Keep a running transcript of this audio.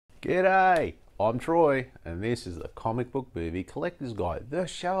G'day, I'm Troy, and this is the Comic Book Movie Collector's Guide, the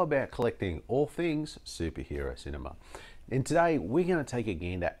show about collecting all things superhero cinema. And today we're going to take a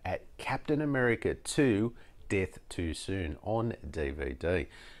gander at Captain America 2, Death Too Soon on DVD.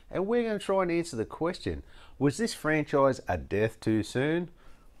 And we're going to try and answer the question, was this franchise a death too soon,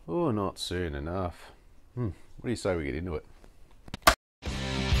 or not soon enough? What do you say we get into it?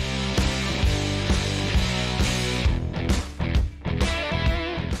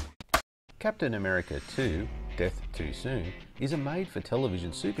 Captain America 2, Death Too Soon is a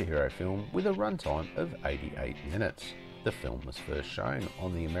made-for-television superhero film with a runtime of 88 minutes. The film was first shown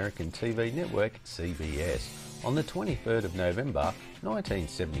on the American TV Network CBS on the 23rd of November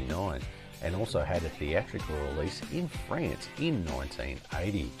 1979 and also had a theatrical release in France in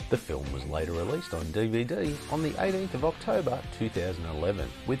 1980. The film was later released on DVD on the 18th of October 2011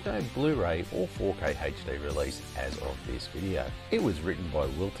 with no Blu-ray or 4K HD release as of this video. It was written by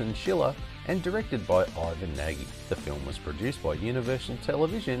Wilton Schiller and directed by Ivan Nagy. The film was produced by Universal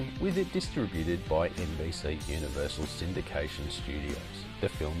Television with it distributed by NBC Universal Syndication Studios. The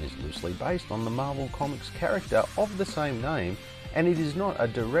film is loosely based on the Marvel Comics character of the same name, and it is not a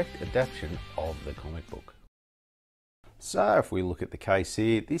direct adaptation of the comic book. So if we look at the case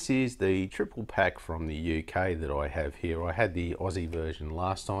here, this is the triple pack from the UK that I have here. I had the Aussie version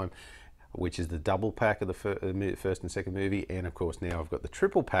last time, which is the double pack of the first and second movie, and of course now I've got the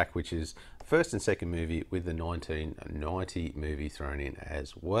triple pack, which is first and second movie with the 1990 movie thrown in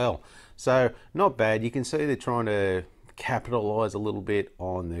as well. So not bad. You can see they're trying to capitalize a little bit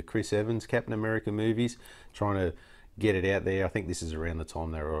on the Chris Evans Captain America movies, trying to get it out there. I think this is around the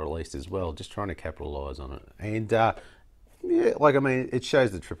time they were released as well, just trying to capitalize on it. And yeah, like I mean, it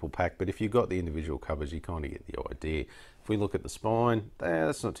shows the triple pack, but if you've got the individual covers, you kind of get the idea. If we look at the spine,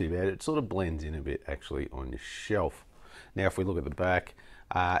 that's not too bad. It sort of blends in a bit actually on your shelf. Now if we look at the back,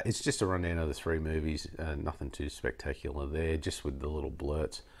 it's just a rundown of the three movies. Nothing too spectacular there, just with the little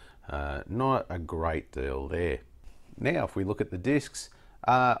blurts. Not a great deal there. Now if we look at the discs,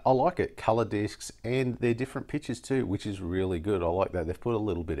 I like it, colour discs, and they're different pictures too, which is really good. I like that. They've put a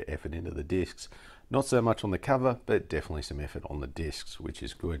little bit of effort into the discs. Not so much on the cover, but definitely some effort on the discs, which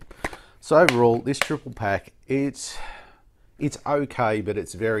is good. So overall, this triple pack, it's okay, but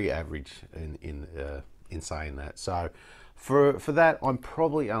it's very average in saying that. So for that, I'm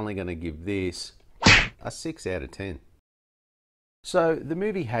probably only going to give this a 6 out of 10. So the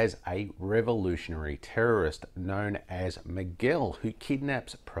movie has a revolutionary terrorist known as Miguel who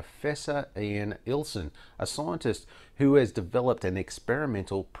kidnaps Professor Ian Ilson, a scientist who has developed an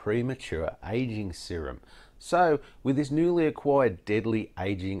experimental premature aging serum. So with this newly acquired deadly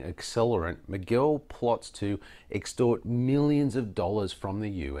aging accelerant, Miguel plots to extort millions of dollars from the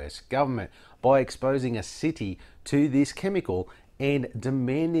US government by exposing a city to this chemical and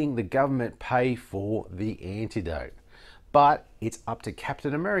demanding the government pay for the antidote. But it's up to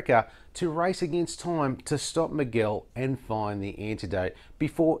Captain America to race against time to stop Miguel and find the antidote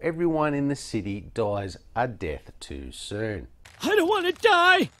before everyone in the city dies a death too soon. I don't want to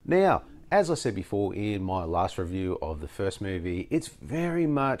die! Now, as I said before in my last review of the first movie, it's very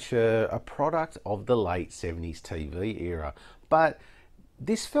much a product of the late 70s TV era. But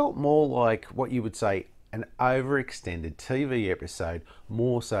this felt more like what you would say an overextended TV episode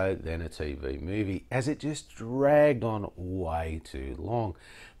more so than a TV movie, as it just dragged on way too long.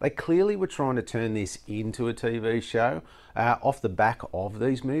 They clearly were trying to turn this into a TV show off the back of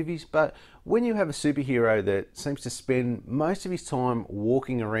these movies, but when you have a superhero that seems to spend most of his time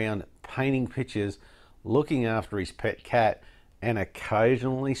walking around painting pictures, looking after his pet cat, and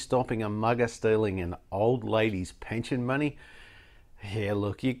occasionally stopping a mugger stealing an old lady's pension money, yeah,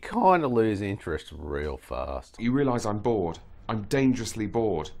 look, you kind of lose interest real fast. You realise I'm bored. I'm dangerously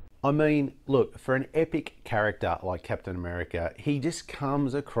bored. I mean, look, for an epic character like Captain America, he just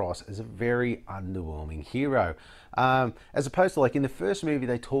comes across as a very underwhelming hero. As opposed to, like, in the first movie,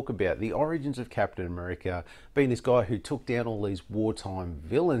 they talk about the origins of Captain America being this guy who took down all these wartime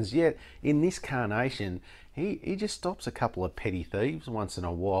villains, yet in this carnation, he just stops a couple of petty thieves once in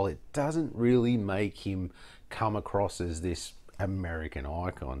a while. It doesn't really make him come across as this American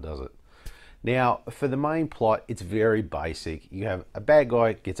icon, does it? Now, for the main plot, it's very basic. You have a bad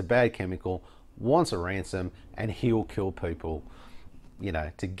guy gets a bad chemical, wants a ransom, and he'll kill people, you know,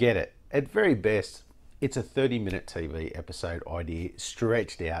 to get it. At very best, it's a 30-minute TV episode idea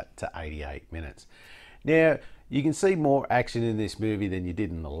stretched out to 88 minutes. Now, you can see more action in this movie than you did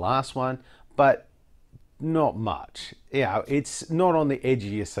in the last one, but not much. Yeah, it's not on the edge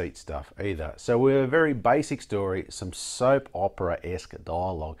of your seat stuff either. So we have a very basic story, some soap opera-esque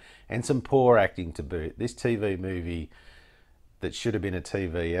dialogue, and some poor acting to boot. This TV movie that should have been a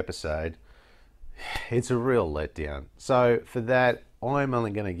TV episode, it's a real letdown. So for that, I'm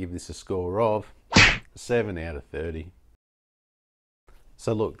only going to give this a score of 7 out of 30.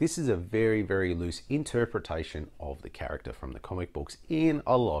 So look, this is a very, very loose interpretation of the character from the comic books in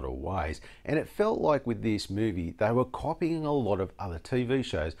a lot of ways. And it felt like with this movie, they were copying a lot of other TV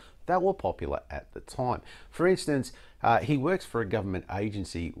shows that were popular at the time. For instance, he works for a government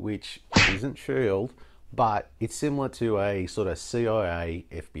agency, which isn't SHIELD, but it's similar to a sort of CIA,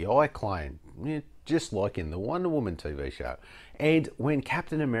 FBI clone, just like in the Wonder Woman TV show. And when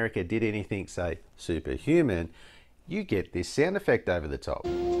Captain America did anything, say, superhuman, you get this sound effect over the top.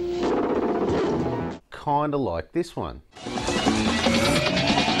 Kinda like this one.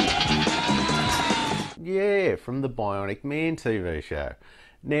 Yeah, from the Bionic Man TV show.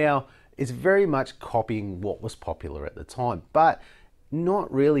 Now, it's very much copying what was popular at the time, but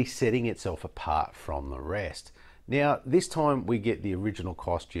not really setting itself apart from the rest. Now, this time we get the original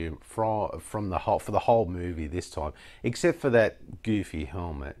costume for the whole movie this time, except for that goofy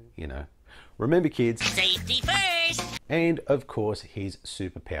helmet, you know. Remember, kids, safety first! And of course his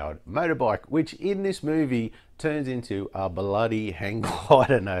superpowered motorbike, which in this movie turns into a bloody hang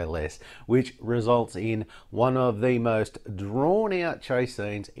glider no less, which results in one of the most drawn out chase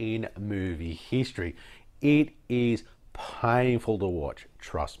scenes in movie history. It is painful to watch,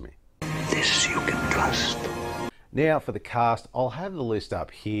 trust me. This you can trust. Now for the cast, I'll have the list up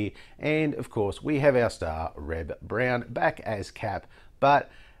here, and of course we have our star Reb Brown back as Cap, but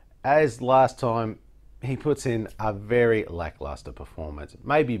as last time, he puts in a very lackluster performance,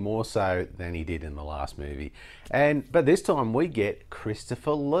 maybe more so than he did in the last movie. But this time we get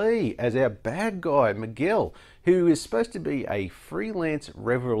Christopher Lee as our bad guy, Miguel, who is supposed to be a freelance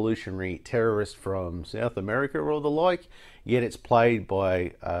revolutionary terrorist from South America or the like, yet it's played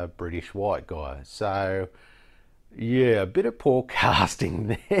by a British white guy. So yeah, a bit of poor casting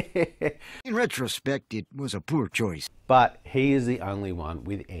there. In retrospect, it was a poor choice. But he is the only one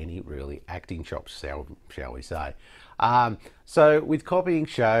with any really acting chops, shall we say. So with copying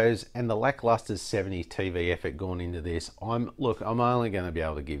shows and the lackluster 70s TV effort gone into this, I'm only going to be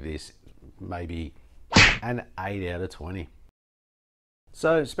able to give this maybe an 8 out of 20.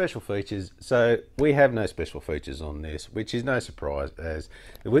 So special features, so we have no special features on this, which is no surprise, as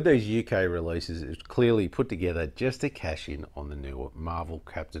with these UK releases, it's clearly put together just to cash in on the new Marvel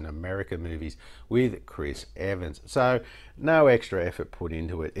Captain America movies with Chris Evans. So no extra effort put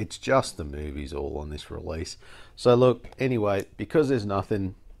into it, it's just the movies all on this release. So look, anyway, because there's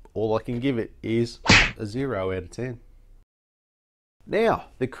nothing, all I can give it is a 0 out of 10. Now,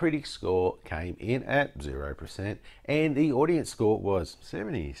 the critic score came in at 0% and the audience score was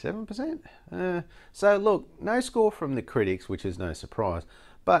 77%. So look, no score from the critics, which is no surprise,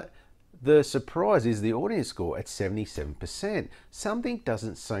 but the surprise is the audience score at 77%. Something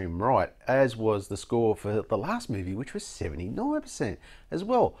doesn't seem right, as was the score for the last movie, which was 79% as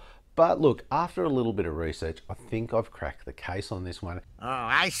well. But look, after a little bit of research, I think I've cracked the case on this one. Oh,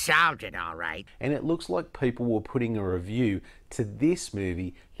 I solved it all right. And it looks like people were putting a review to this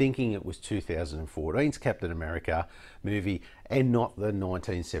movie thinking it was 2014's Captain America movie and not the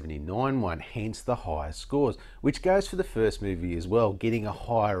 1979 one, hence the higher scores, which goes for the first movie as well, getting a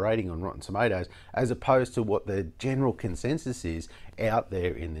higher rating on Rotten Tomatoes as opposed to what the general consensus is out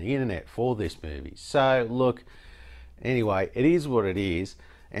there in the internet for this movie. So look, anyway, it is what it is.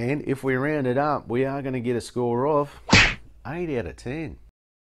 And if we round it up, we are going to get a score of 8 out of 10.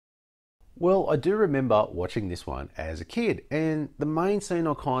 Well, I do remember watching this one as a kid, and the main scene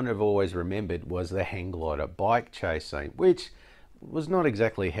I kind of always remembered was the hang glider bike chase scene, which was not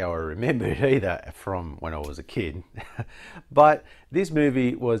exactly how I remembered either from when I was a kid. But this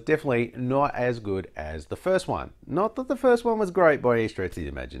movie was definitely not as good as the first one. Not that the first one was great by any stretch of the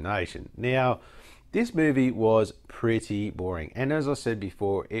imagination. Now, this movie was pretty boring, and as I said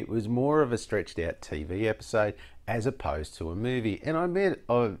before, it was more of a stretched out TV episode as opposed to a movie. And I'll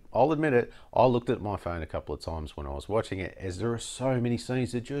admit it, I looked at my phone a couple of times when I was watching it, as there are so many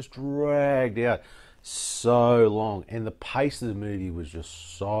scenes that just dragged out so long, and the pace of the movie was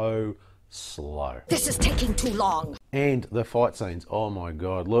just so slow. This is taking too long. And the fight scenes, oh my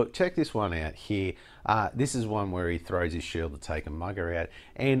god, look, check this one out here. This is one where he throws his shield to take a mugger out,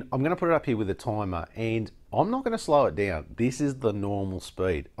 and I'm going to put it up here with a timer, and I'm not going to slow it down. This is the normal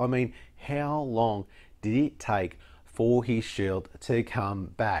speed. I mean, how long did it take for his shield to come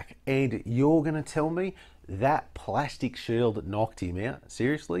back? And you're going to tell me that plastic shield knocked him out?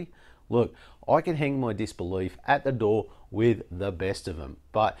 Seriously? Look, I can hang my disbelief at the door with the best of them,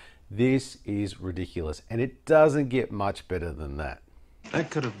 but this is ridiculous, and it doesn't get much better than that. That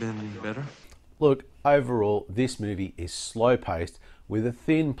could have been better. Look, overall, this movie is slow paced with a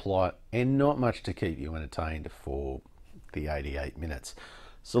thin plot and not much to keep you entertained for the 88 minutes.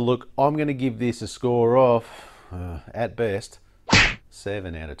 So look, I'm going to give this a score of, at best,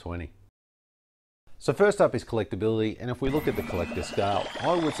 7 out of 20. So first up is collectability, and if we look at the collector scale,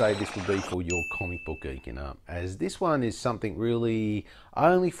 I would say this would be for your comic book geeking up, as this one is something really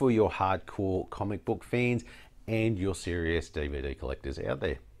only for your hardcore comic book fans and your serious DVD collectors out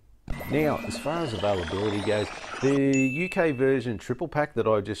there. Now, as far as availability goes, the UK version triple pack that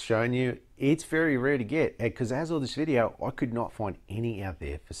I've just shown you, it's very rare to get, because as of this video, I could not find any out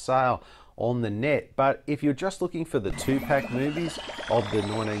there for sale on the net. But if you're just looking for the 2-pack movies of the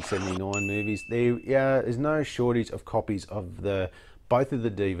 1979 movies, there is no shortage of copies of both of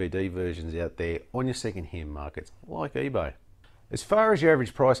the DVD versions out there on your second-hand markets like eBay. As far as your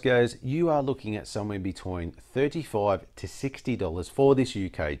average price goes, you are looking at somewhere between $35 to $60 for this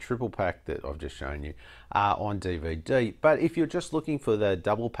UK triple pack that I've just shown you on DVD. But if you're just looking for the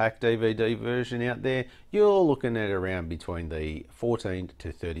double pack DVD version out there, you're looking at around between the $14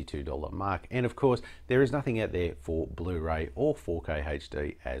 to $32 mark. And of course, there is nothing out there for Blu-ray or 4K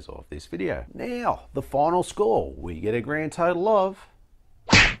HD as of this video. Now, the final score, we get a grand total of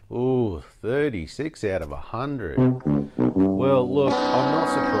 36 out of 100. Well, look, I'm not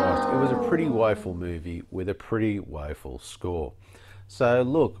surprised. It was a pretty woeful movie with a pretty woeful score. So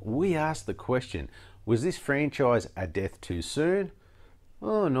look, we asked the question, was this franchise a death too soon?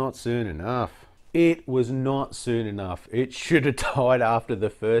 Oh, not soon enough. It was not soon enough. It should have died after the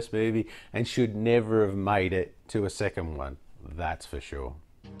first movie and should never have made it to a second one. That's for sure.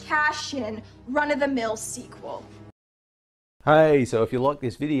 Cash in, run-of-the-mill sequel. Hey, so if you like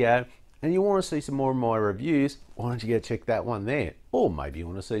this video and you want to see some more of my reviews, why don't you go check that one there? Or maybe you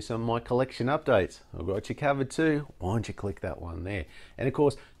want to see some of my collection updates. I've got you covered too. Why don't you click that one there? And of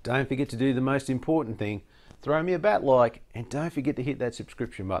course, don't forget to do the most important thing. Throw me a bat like, and don't forget to hit that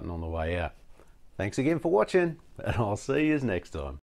subscription button on the way out. Thanks again for watching, and I'll see you next time.